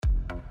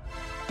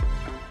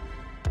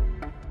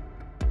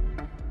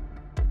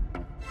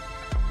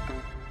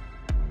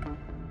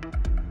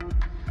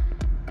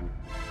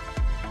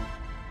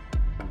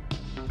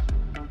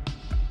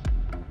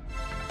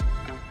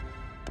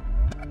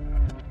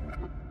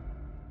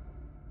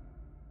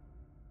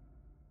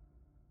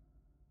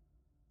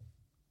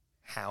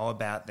How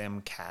about them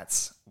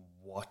Cats?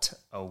 What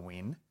a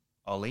win.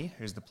 Ollie,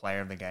 who's the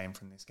player of the game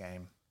from this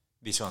game?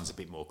 This one's a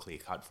bit more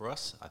clear-cut for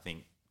us. I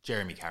think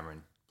Jeremy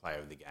Cameron, player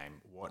of the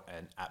game. What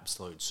an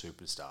absolute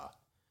superstar.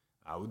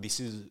 This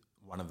is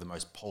one of the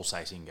most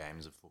pulsating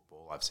games of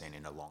football I've seen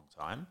in a long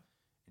time.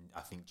 And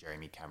I think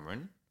Jeremy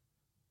Cameron,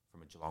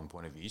 from a Geelong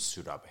point of view,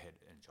 stood up head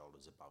and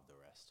shoulders above the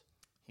rest.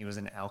 He was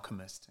an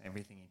alchemist.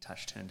 Everything he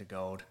touched turned to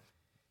gold.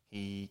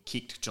 He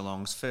kicked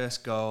Geelong's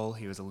first goal.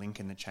 He was a link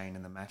in the chain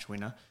and the match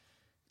winner.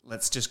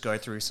 Let's just go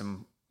through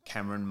some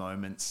Cameron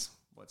moments.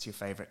 What's your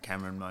favourite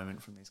Cameron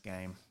moment from this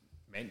game?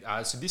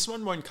 So this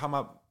one won't come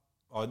up.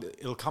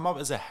 It'll come up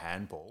as a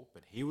handball,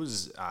 but he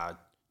was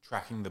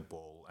tracking the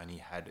ball and he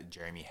had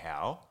Jeremy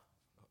Howe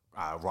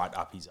right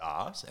up his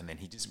arse, and then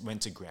he just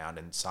went to ground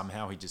and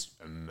somehow he just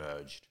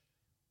emerged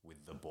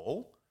with the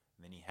ball.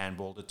 And then he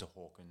handballed it to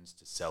Hawkins,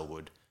 to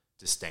Selwood,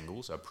 to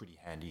Stengel, so a pretty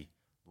handy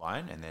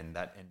line. And then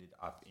that ended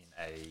up in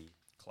a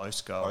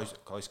close goal.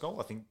 Close goal.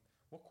 I think,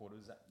 what quarter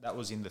was that? That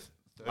was in the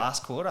third.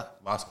 Last quarter.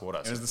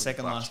 It was the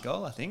second last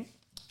goal, I think.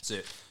 So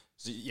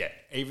yeah,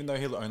 even though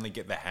he'll only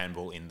get the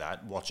handball in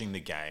that, watching the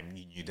game,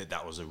 you knew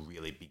that was a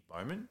really big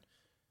moment.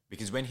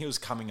 Because when he was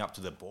coming up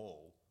to the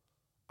ball,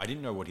 I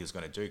didn't know what he was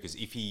going to do, because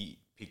if he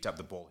picked up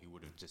the ball, he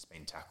would have just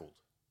been tackled.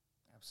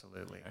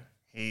 Absolutely. You know?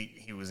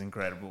 He was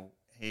incredible.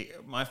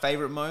 My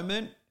favourite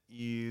moment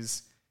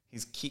is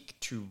his kick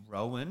to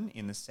Rowan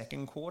in the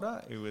second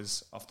quarter. It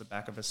was off the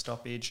back of a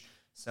stoppage.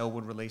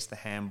 Selwood released the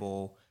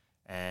handball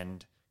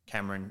and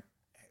Cameron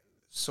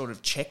sort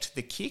of checked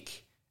the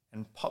kick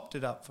and popped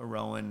it up for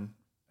Rowan,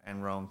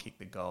 and Rowan kicked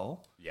the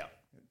goal. Yeah.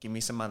 Give me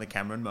some other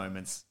Cameron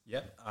moments.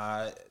 Yeah.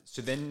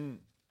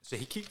 So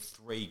he kicked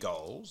 3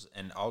 goals,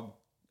 and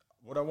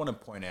what I want to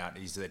point out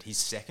is that his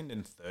second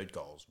and third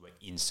goals were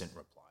instant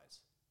replies.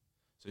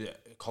 So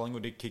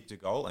Collingwood had kicked a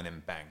goal, and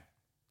then bang,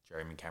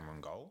 Jeremy Cameron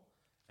goal.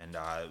 And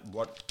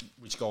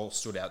which goal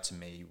stood out to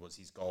me was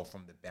his goal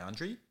from the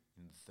boundary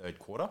in the third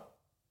quarter.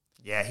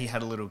 Yeah, he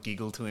had a little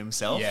giggle to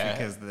himself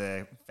because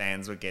the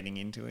fans were getting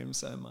into him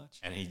so much.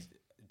 And he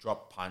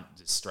dropped punt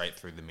just straight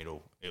through the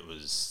middle. It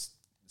was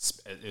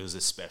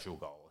a special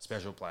goal, a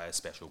special player,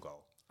 special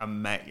goal.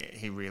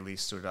 He really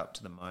stood up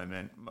to the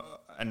moment.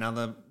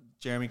 Another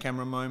Jeremy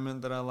Cameron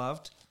moment that I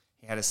loved,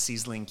 he had a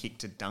sizzling kick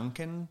to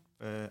Duncan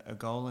for a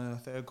goal in the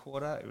third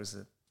quarter. It was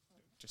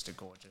just a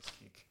gorgeous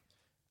kick.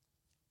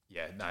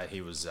 Yeah, no,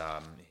 he was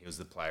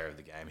the player of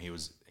the game.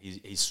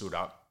 He stood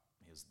up.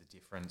 He was the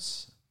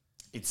difference.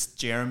 It's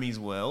Jeremy's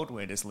world.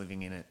 We're just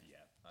living in it. Yeah,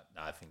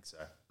 no, I think so.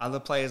 Other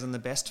players on the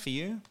best for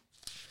you?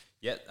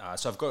 Yeah,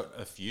 so I've got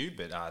a few,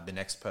 but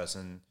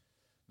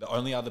the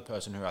only other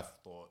person who I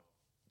thought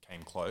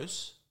came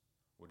close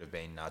would have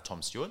been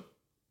Tom Stewart.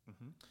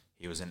 Mm-hmm.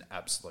 He was an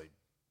absolute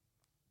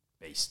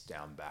beast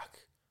down back.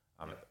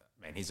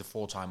 Man, he's a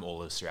 4-time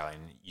All-Australian.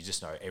 You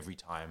just know every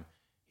time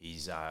he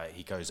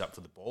goes up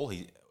for the ball, and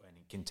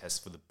he contests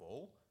for the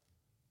ball,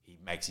 he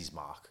makes his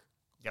mark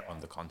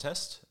on the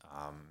contest.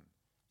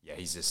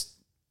 He's just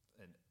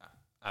an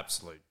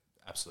absolute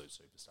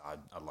superstar.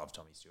 I love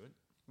Tommy Stewart.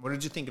 What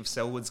did you think of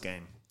Selwood's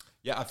game?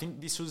 Yeah, I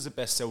think this was the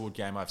best Selwood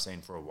game I've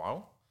seen for a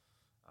while.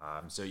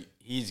 So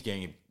he's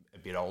getting a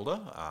bit older,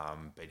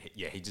 but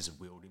he just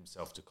willed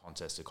himself to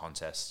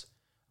contest.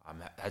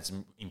 Had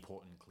some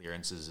important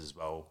clearances as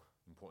well,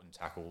 important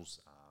tackles.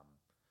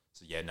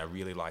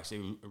 Really likes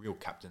it. A real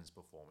captain's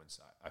performance,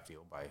 I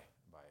feel, by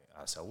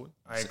Selwood.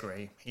 I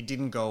agree. He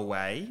didn't go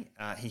away.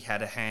 He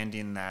had a hand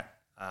in that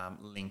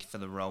link for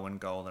the Rowan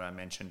goal that I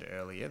mentioned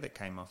earlier that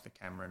came off the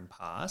Cameron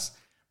pass.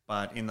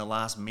 But in the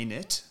last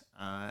minute,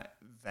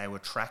 they were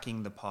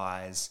tracking the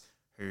Pies,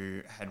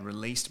 who had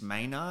released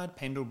Maynard.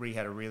 Pendlebury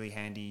had a really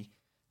handy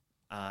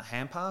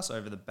hand pass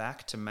over the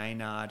back to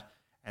Maynard,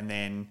 and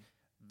then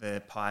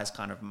the Pies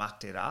kind of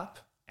mucked it up,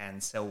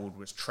 and Selwood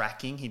was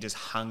tracking. He just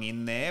hung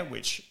in there,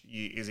 which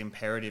is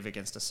imperative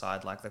against a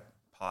side like the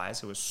Pies,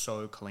 who are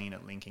so clean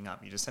at linking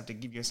up. You just have to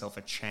give yourself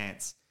a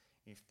chance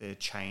if the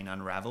chain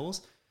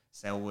unravels.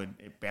 Selwood,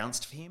 it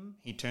bounced for him.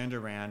 He turned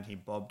around. He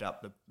bobbed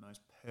up the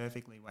most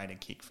perfectly weighted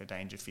kick for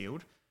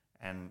Dangerfield,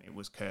 and it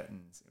was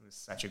curtains. It was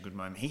such a good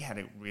moment. He had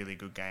a really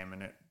good game,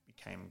 and it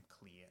became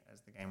clear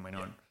as the game went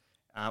on.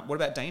 What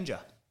about Danger?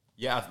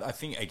 Yeah, I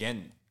think,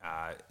 again,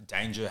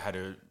 Danger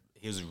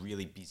he was a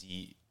really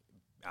busy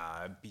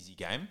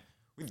game.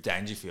 With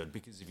Dangerfield,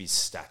 because of his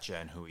stature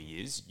and who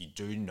he is, you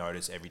do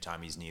notice every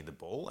time he's near the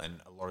ball, and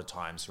a lot of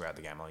times throughout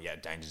the game,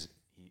 Danger's,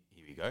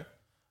 here we go.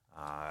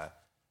 I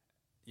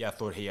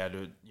thought he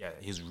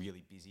was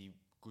really busy,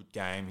 good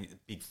game,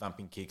 big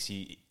thumping kicks,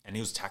 he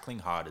was tackling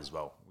hard as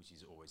well, which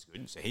is always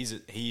good. So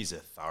he is a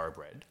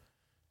thoroughbred,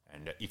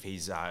 and if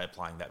he's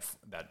applying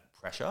that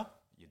pressure,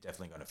 you're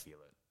definitely going to feel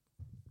it.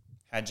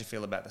 How'd you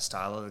feel about the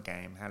style of the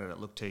game? How did it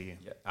look to you?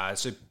 Yeah.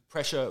 So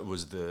pressure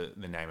was the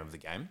name of the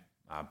game.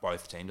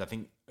 Both teams. I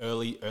think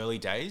early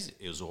days,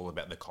 it was all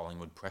about the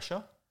Collingwood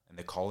pressure and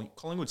the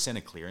Collingwood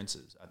centre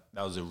clearances.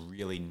 That was a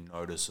really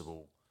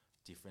noticeable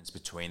difference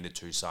between the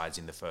two sides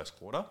in the first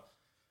quarter.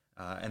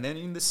 And then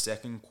in the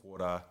second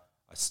quarter,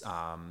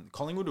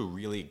 Collingwood were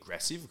really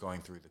aggressive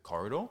going through the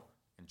corridor,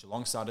 and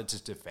Geelong started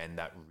to defend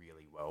that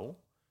really well.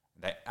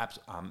 They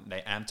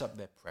amped up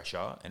their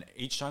pressure, and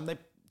each time they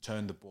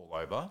turned the ball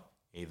over,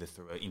 either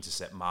through an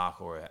intercept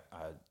mark or a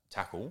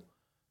tackle,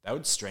 they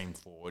would stream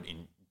forward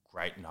in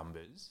great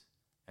numbers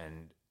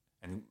and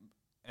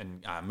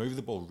move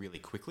the ball really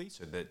quickly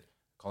so that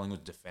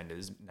Collingwood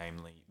defenders,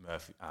 namely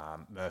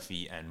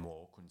Murphy and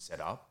Moore, couldn't set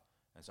up.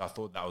 And so I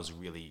thought that was a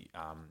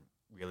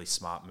really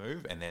smart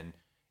move. And then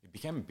it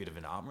became a bit of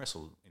an arm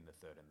wrestle in the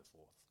third and the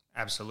fourth.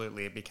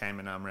 Absolutely, it became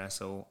an arm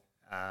wrestle.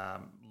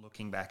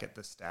 Looking back at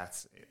the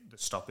stats, the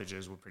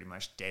stoppages were pretty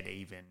much dead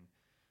even,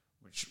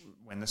 which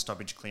when the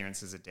stoppage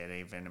clearances are dead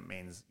even, it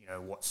means,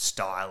 what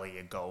style are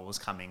your goals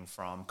coming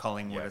from.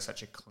 Collingwood are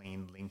such a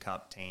clean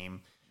link-up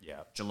team.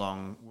 Yeah,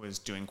 Geelong was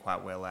doing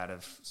quite well out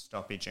of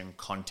stoppage and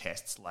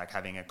contests, like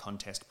having a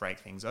contest break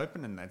things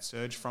open and they'd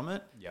surge from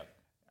it. Yep.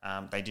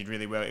 They did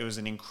really well. It was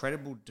an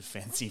incredible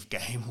defensive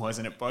game,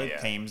 wasn't it?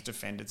 Both teams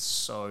defended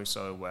so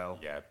well.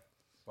 Yeah,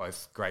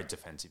 both great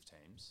defensive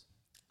teams.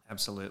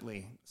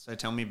 Absolutely. So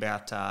tell me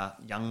about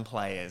young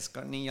players.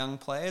 Got any young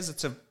players?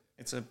 It's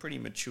a pretty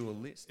mature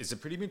list. It's a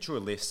pretty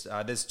mature list.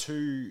 There's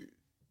two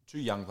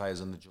young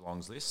players on the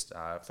Geelong's list.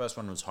 First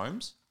one was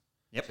Holmes.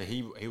 Yep. So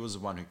he was the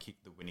one who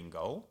kicked the winning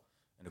goal.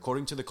 And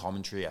according to the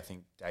commentary, I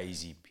think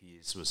Daisy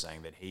Pearce was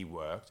saying that he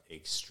worked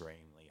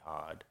extremely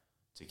hard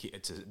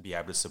to be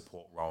able to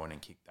support Rowan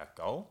and kick that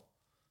goal.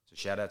 So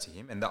shout out to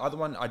him. And the other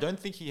one, I don't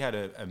think he had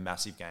a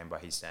massive game by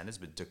his standards,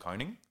 but De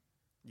Koning.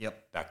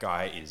 Yep. That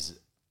guy is,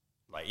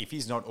 if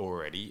he's not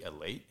already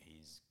elite,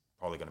 he's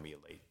probably going to be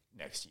elite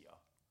next year.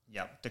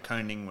 Yep. De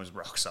Koning was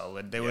rock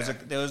solid. There was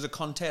a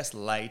contest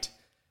late.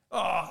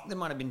 There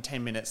might have been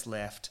 10 minutes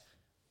left,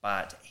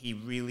 but he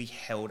really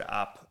held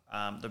up.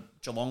 The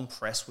Geelong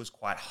press was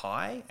quite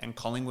high, and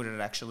Collingwood had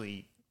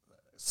actually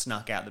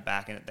snuck out the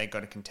back, and they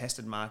got a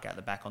contested mark out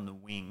the back on the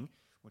wing,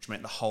 which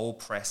meant the whole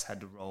press had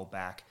to roll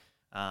back,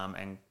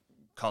 and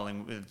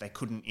Collingwood, they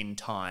couldn't in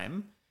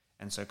time,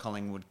 and so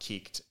Collingwood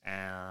kicked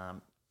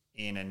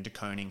in, and De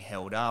Koning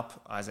held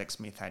up. Isaac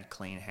Smith had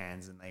clean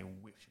hands, and they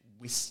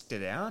whisked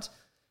it out.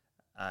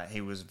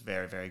 He was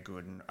very, very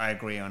good, and I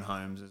agree on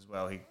Holmes as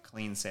well. He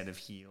clean set of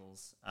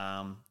heels.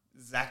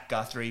 Zach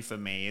Guthrie for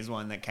me is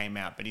one that came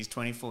out, but he's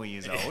 24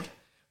 years old.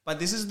 But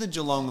this is the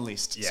Geelong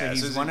list, so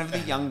he's one of the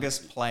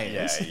youngest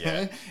players.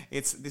 Yeah.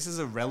 This is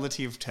a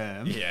relative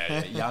term.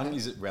 Yeah. Young,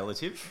 is it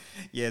relative?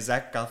 Yeah,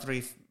 Zach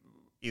Guthrie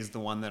is the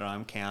one that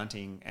I'm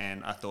counting,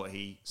 and I thought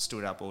he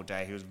stood up all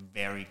day. He was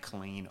very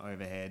clean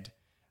overhead,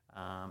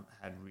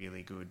 had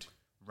really good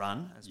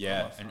run as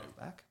well. And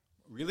back.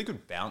 Really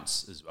good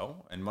bounce as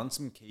well, and won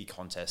some key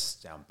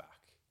contests down back.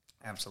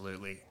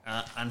 Absolutely.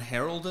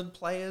 Unheralded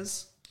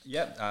players.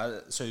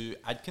 Yep. So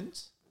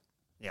Adkins.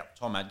 Yep.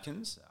 Tom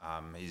Adkins.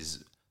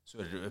 He's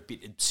sort of a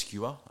bit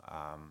obscure.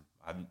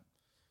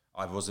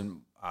 I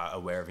wasn't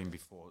aware of him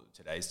before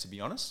today's, to be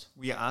honest.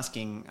 We are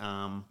asking,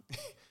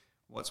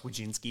 what's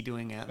Wojcinski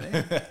doing out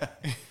there?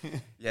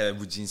 Yeah,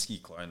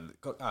 Wojcinski clone.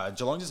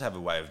 Geelong just have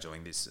a way of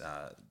doing this,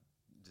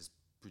 just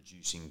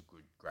producing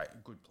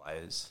good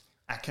players.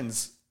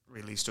 Atkins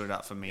really stood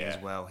up for me as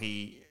well.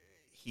 He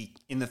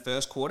in the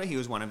first quarter, he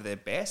was one of their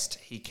best.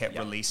 He kept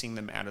releasing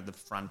them out of the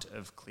front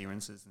of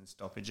clearances and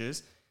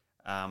stoppages,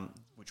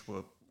 which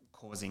were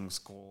causing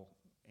score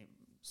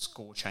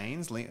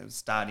chains,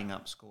 starting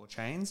up score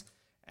chains.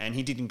 And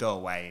he didn't go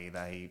away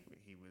either.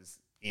 He was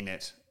in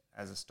it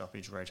as a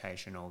stoppage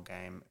rotational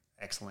game.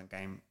 Excellent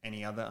game.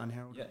 Any other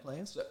unheralded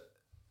players?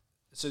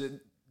 So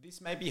this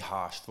may be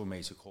harsh for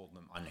me to call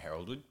them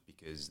unheralded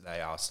because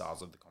they are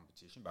stars of the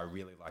competition, but I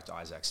really liked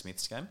Isaac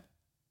Smith's game.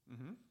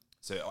 Mm-hmm.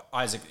 So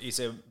Isaac,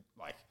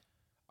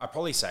 I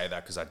probably say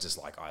that because I just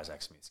like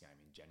Isaac Smith's game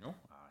in general.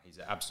 He's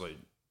a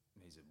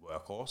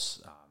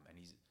workhorse,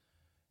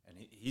 and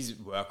his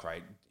work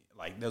rate.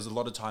 There was a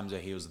lot of times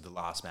where he was the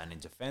last man in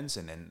defence,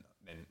 and then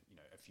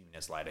a few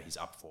minutes later he's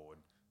up forward,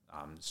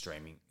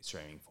 streaming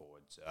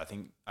forward. So I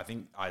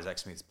think Isaac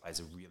Smith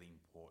plays a really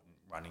important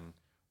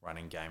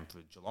running game for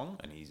Geelong,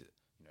 and he's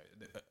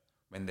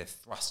when they're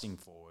thrusting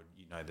forward,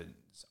 that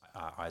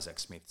Isaac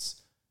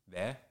Smith's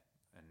there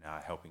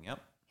and helping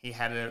out. He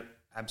had an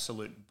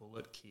absolute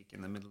bullet kick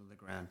in the middle of the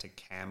ground to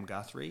Cam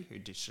Guthrie, who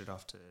dished it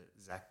off to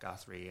Zach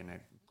Guthrie in a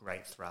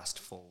great thrust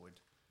forward.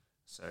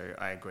 So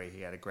I agree,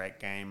 he had a great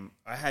game.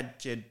 I had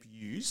Jed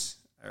Buse,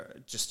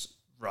 just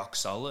rock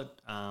solid.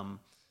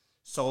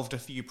 Solved a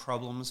few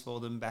problems for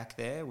them back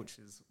there, which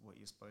is what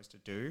you're supposed to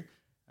do.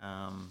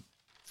 And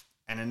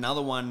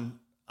another one,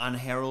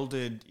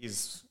 unheralded,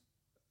 is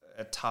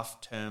a tough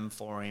term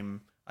for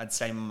him. I'd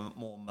say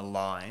more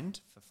maligned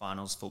for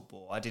finals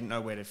football. I didn't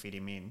know where to fit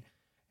him in,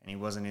 and he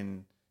wasn't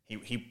in.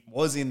 He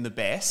was in the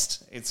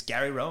best. It's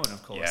Gary Rowan,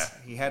 of course.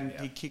 Yeah.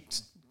 He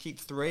kicked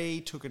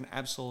 3, took an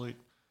absolute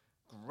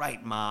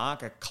great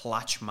mark, a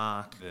clutch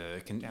mark.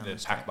 The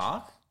pack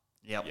mark.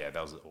 Yep. Yeah,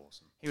 that was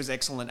awesome. He was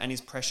excellent, and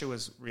his pressure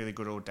was really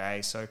good all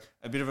day. So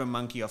a bit of a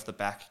monkey off the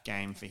back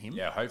game for him.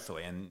 Yeah,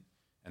 hopefully, and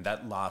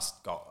that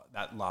last goal,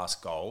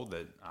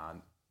 the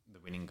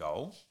winning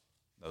goal,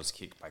 that was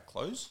kicked by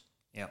Close.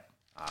 Yep.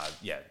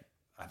 Yeah,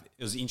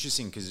 it was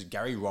interesting because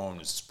Gary Rowan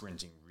was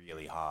sprinting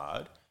really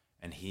hard,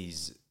 and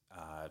his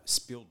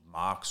spilled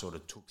mark sort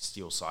of took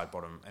Steele's side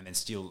bottom, and then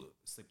Steele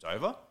slipped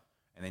over,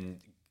 and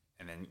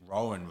then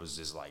Rowan was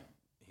just like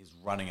he's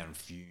running on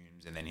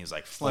fumes, and then he was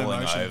like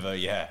falling over.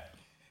 Yeah,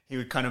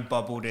 he kind of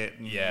bobbled it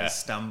and was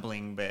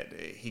stumbling, but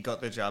he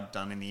got the job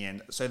done in the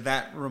end. So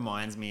that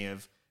reminds me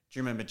of. Do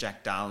you remember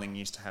Jack Darling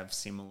used to have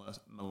similar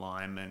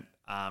malignment,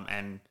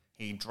 and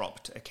he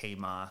dropped a key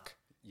mark.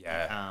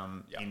 Yeah.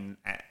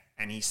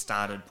 And he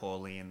started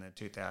poorly in the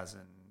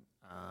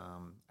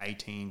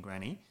 2018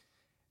 Granny,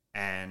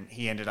 and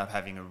he ended up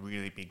having a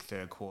really big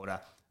third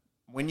quarter.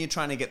 When you're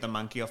trying to get the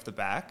monkey off the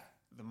back,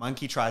 the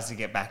monkey tries to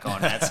get back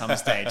on at some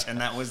stage, and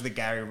that was the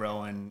Gary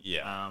Rowan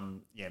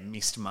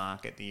missed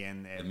mark at the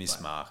end there. The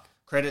missed mark.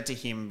 Credit to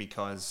him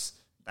because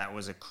that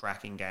was a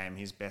cracking game,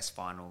 his best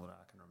final that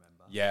I can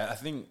remember. Yeah, I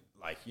think,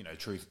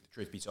 truth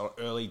be told,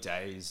 early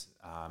days,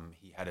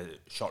 he had a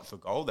shot for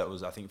goal that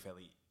was, I think,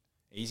 fairly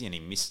easy, and he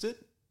missed it.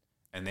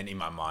 And then in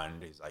my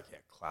mind, he's like,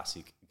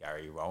 classic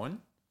Gary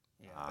Rowan.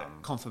 Yeah,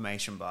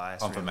 confirmation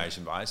bias.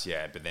 Confirmation bias,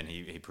 yeah. But then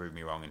he proved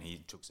me wrong, and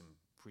he took some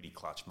pretty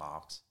clutch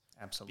marks.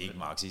 Absolutely. Big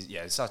marks.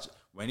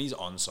 When he's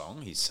on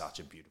song, he's such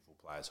a beautiful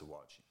player to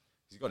watch.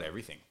 He's got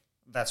everything.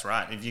 That's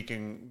right. If you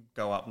can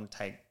go up and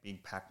take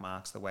big pack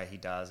marks the way he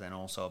does and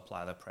also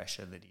apply the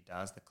pressure that he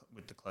does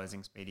with the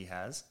closing speed he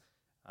has,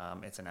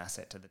 it's an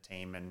asset to the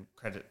team, and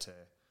credit to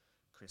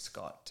Chris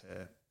Scott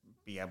to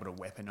be able to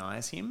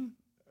weaponize him.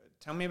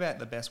 Tell me about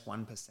the best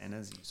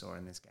 1%ers you saw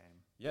in this game.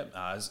 Yep.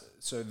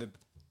 So the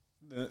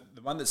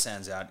one that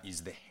stands out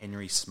is the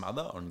Henry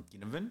smother on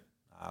Ginnivan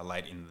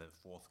late in the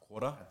fourth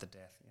quarter. At the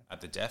death. Yeah. At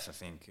the death, I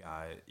think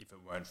if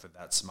it weren't for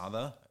that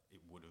smother,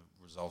 it would have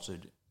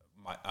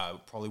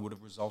probably would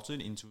have resulted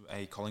into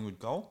a Collingwood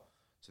goal.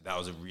 So that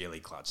was a really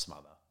clutch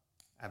smother.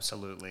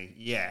 Absolutely.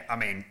 Yeah. I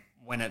mean,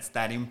 when it's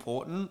that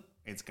important,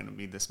 it's going to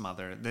be the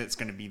smother. That's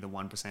going to be the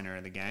 1%er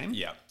of the game.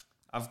 Yeah.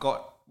 I've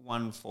got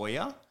one for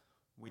you,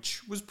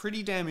 which was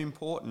pretty damn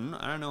important.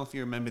 I don't know if you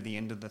remember the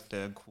end of the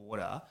third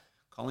quarter.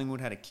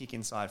 Collingwood had a kick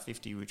inside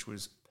 50, which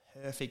was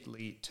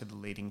perfectly to the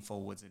leading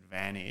forwards'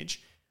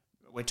 advantage.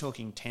 We're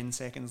talking 10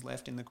 seconds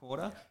left in the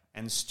quarter,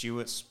 and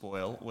Stewart's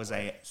spoil was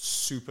a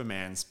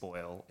Superman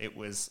spoil. It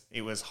was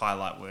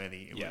highlight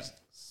worthy. It was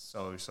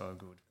so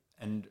good.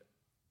 And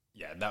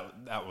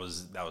that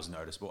was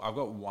noticeable. I've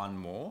got one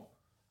more.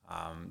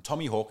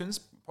 Tommy Hawkins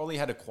probably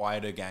had a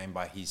quieter game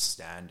by his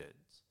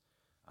standards,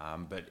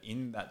 but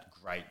in that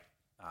great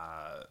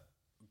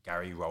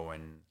Gary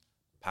Rowan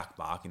pack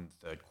mark in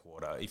the third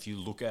quarter, if you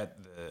look at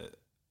the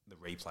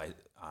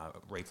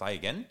replay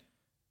again,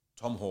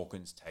 Tom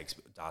Hawkins takes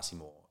Darcy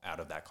Moore out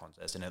of that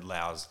contest, and it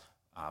allows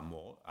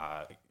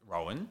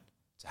Rowan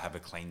to have a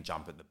clean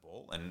jump at the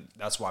ball, and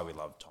that's why we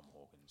love Tom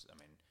Hawkins. I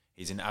mean,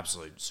 he's an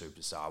absolute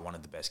superstar, one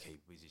of the best key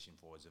position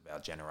forwards of our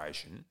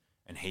generation,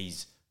 and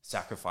he's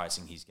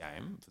sacrificing his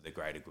game for the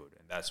greater good,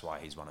 and that's why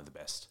he's one of the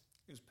best.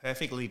 He was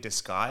perfectly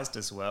disguised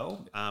as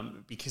well,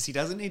 because he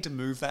doesn't need to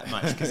move that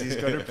much because he's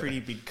got a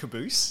pretty big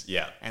caboose.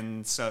 Yeah.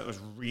 And so it was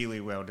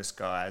really well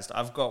disguised.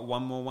 I've got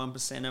one more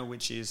 1%er,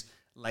 which is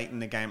late in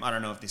the game. I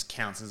don't know if this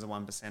counts as a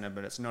 1%er,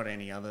 but it's not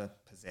any other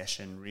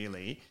possession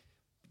really.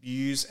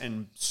 Hughes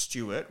and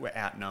Stewart were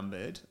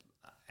outnumbered,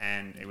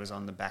 and it was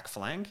on the back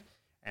flank,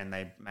 and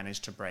they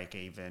managed to break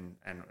even,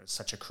 and it was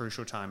such a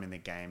crucial time in the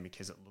game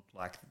because it looked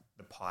like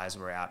the Pies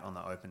were out on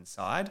the open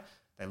side.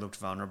 They looked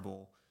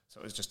vulnerable, so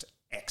it was just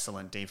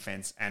excellent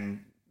defense,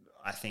 and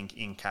I think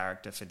in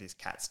character for this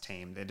Cats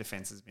team. Their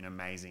defense has been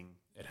amazing.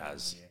 It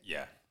has,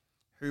 yeah.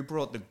 Who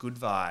brought the good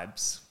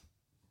vibes?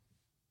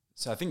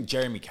 So I think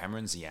Jeremy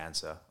Cameron's the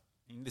answer.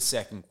 In the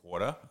second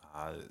quarter,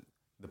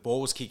 the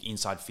ball was kicked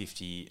inside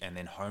 50, and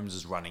then Holmes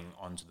was running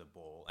onto the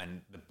ball,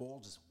 and the ball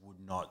just would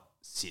not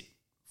sit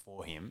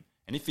for him.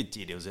 And if it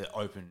did, it was an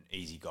open,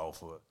 easy goal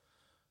for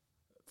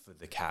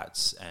the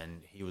Cats,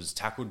 and he was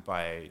tackled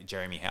by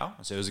Jeremy Howe.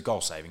 So it was a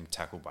goal-saving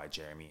tackle by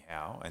Jeremy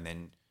Howe. And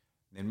then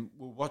when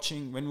we were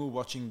watching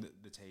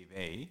the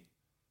TV,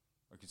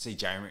 I could see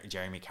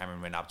Jeremy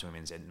Cameron went up to him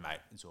and said, "Mate,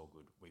 it's all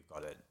good. We've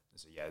got it."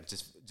 So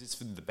just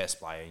for the best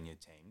player in your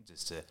team,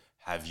 just to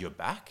have your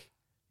back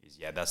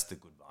that's the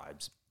good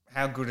vibes.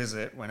 How good is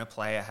it when a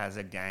player has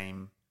a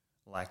game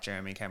like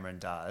Jeremy Cameron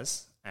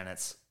does, and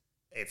it's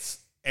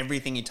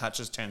everything he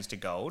touches turns to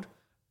gold,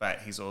 but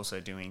he's also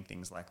doing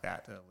things like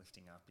that are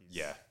lifting up his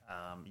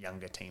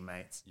younger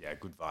teammates. Yeah,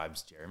 good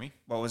vibes, Jeremy.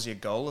 What was your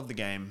goal of the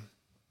game?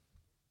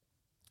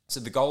 So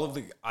the goal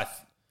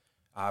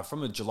of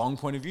from a Geelong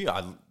point of view,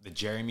 the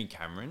Jeremy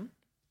Cameron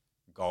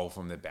goal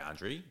from the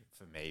boundary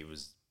for me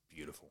was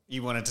beautiful.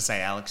 You wanted to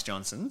say Alex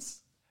Johnson's?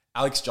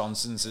 Alex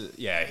Johnson's,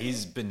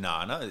 his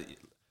banana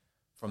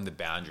from the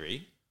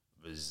boundary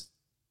was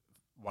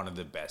one of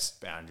the best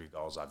boundary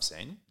goals I've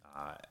seen.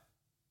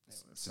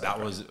 So that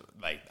was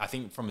I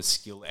think from a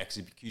skill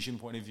execution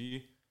point of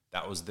view,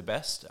 that was the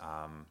best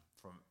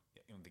from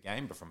in the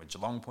game. But from a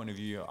Geelong point of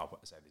view, I'll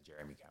say the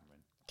Jeremy Cameron.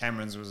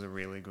 Cameron's was a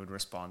really good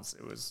response.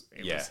 It was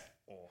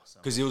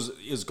awesome because it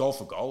was goal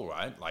for goal,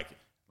 right? Like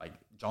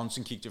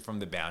Johnson kicked it from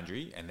the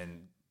boundary, and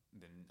then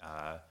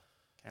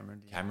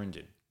Cameron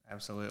did.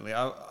 Absolutely.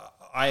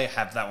 I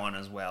have that one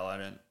as well.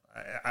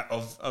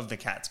 Of the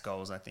Cats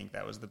goals, I think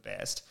that was the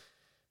best.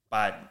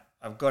 But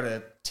I've got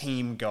a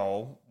team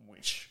goal,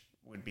 which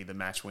would be the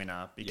match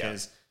winner,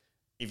 because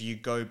if you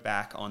go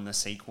back on the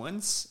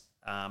sequence,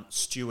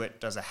 Stewart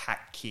does a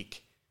hat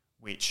kick,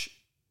 which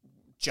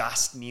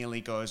just nearly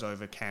goes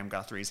over Cam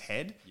Guthrie's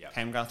head. Yep.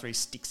 Cam Guthrie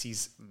sticks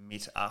his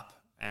mitt up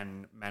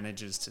and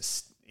manages to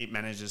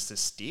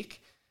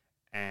stick,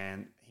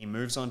 and he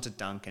moves on to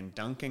Duncan.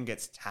 Duncan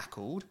gets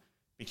tackled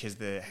because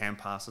the hand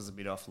pass was a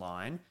bit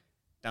offline.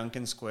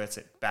 Duncan squirts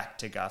it back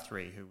to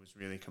Guthrie, who was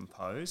really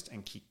composed,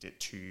 and kicked it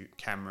to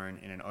Cameron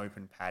in an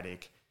open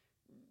paddock.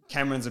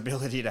 Cameron's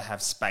ability to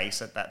have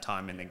space at that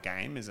time in the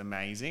game is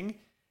amazing.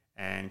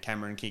 And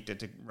Cameron kicked it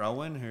to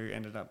Rowan, who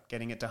ended up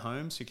getting it to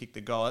Holmes, who kicked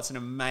the goal. It's an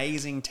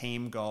amazing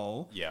team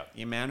goal. Yeah.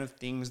 The amount of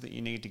things that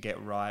you need to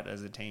get right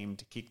as a team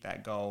to kick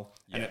that goal.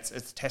 Yeah. And it's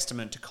a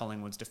testament to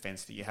Collingwood's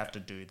defence that you have to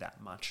do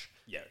that much.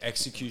 Yeah.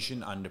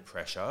 Execution under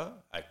pressure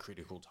at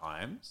critical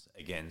times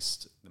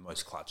against the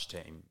most clutch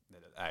team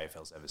that the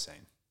AFL's ever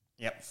seen.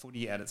 Yep.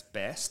 Footy at its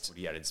best.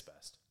 Footy at its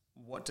best.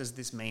 What does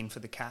this mean for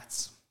the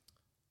Cats?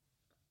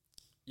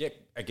 Yeah.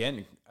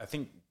 Again, I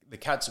think the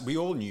Cats, we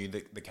all knew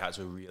that the Cats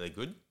were really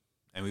good.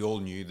 And we all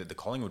knew that the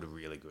Collingwood were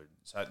really good.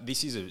 So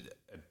this is a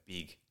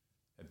big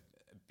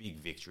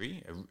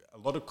victory. A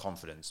lot of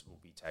confidence will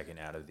be taken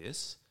out of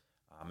this,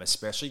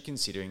 especially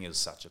considering it was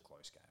such a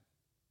close game.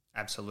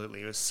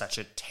 Absolutely. It was such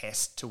a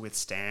test to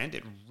withstand.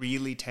 It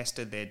really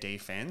tested their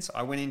defence.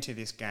 I went into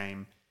this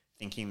game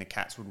thinking the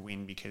Cats would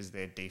win because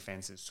their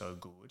defence is so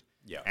good.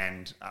 Yeah.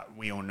 And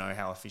we all know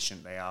how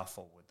efficient they are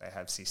forward. They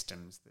have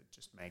systems that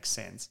just make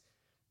sense.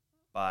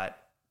 But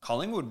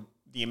Collingwood,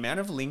 the amount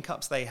of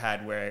link-ups they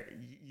had where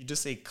you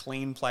just see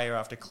clean player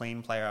after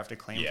clean player after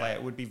clean player,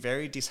 it would be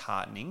very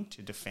disheartening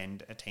to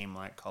defend a team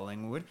like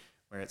Collingwood,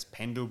 where it's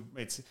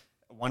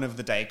one of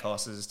the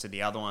Dacosses to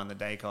the other one of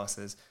the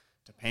Dacosses,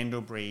 to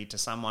Pendlebury, to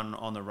someone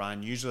on the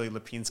run, usually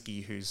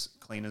Lipinski, who's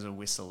clean as a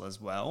whistle as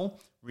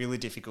well. Really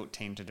difficult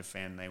team to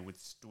defend. They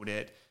withstood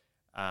it.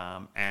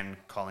 And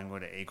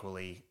Collingwood are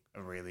equally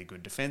a really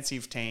good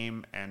defensive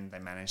team, and they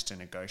managed to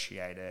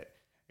negotiate it.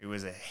 It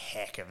was a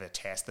heck of a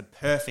test, the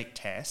perfect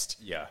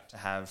test to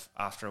have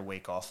after a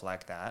week off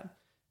like that.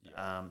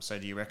 Yeah. So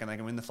do you reckon they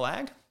can win the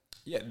flag?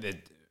 Yeah, they're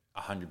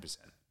 100%.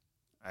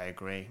 I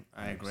agree.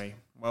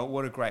 Well,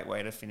 what a great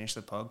way to finish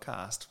the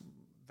podcast.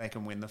 They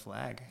can win the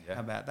flag. Yeah.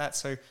 How about that?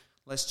 So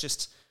let's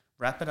just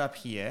wrap it up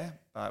here,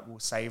 but we'll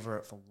savour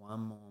it for one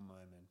more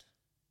moment.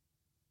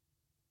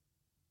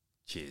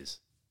 Cheers.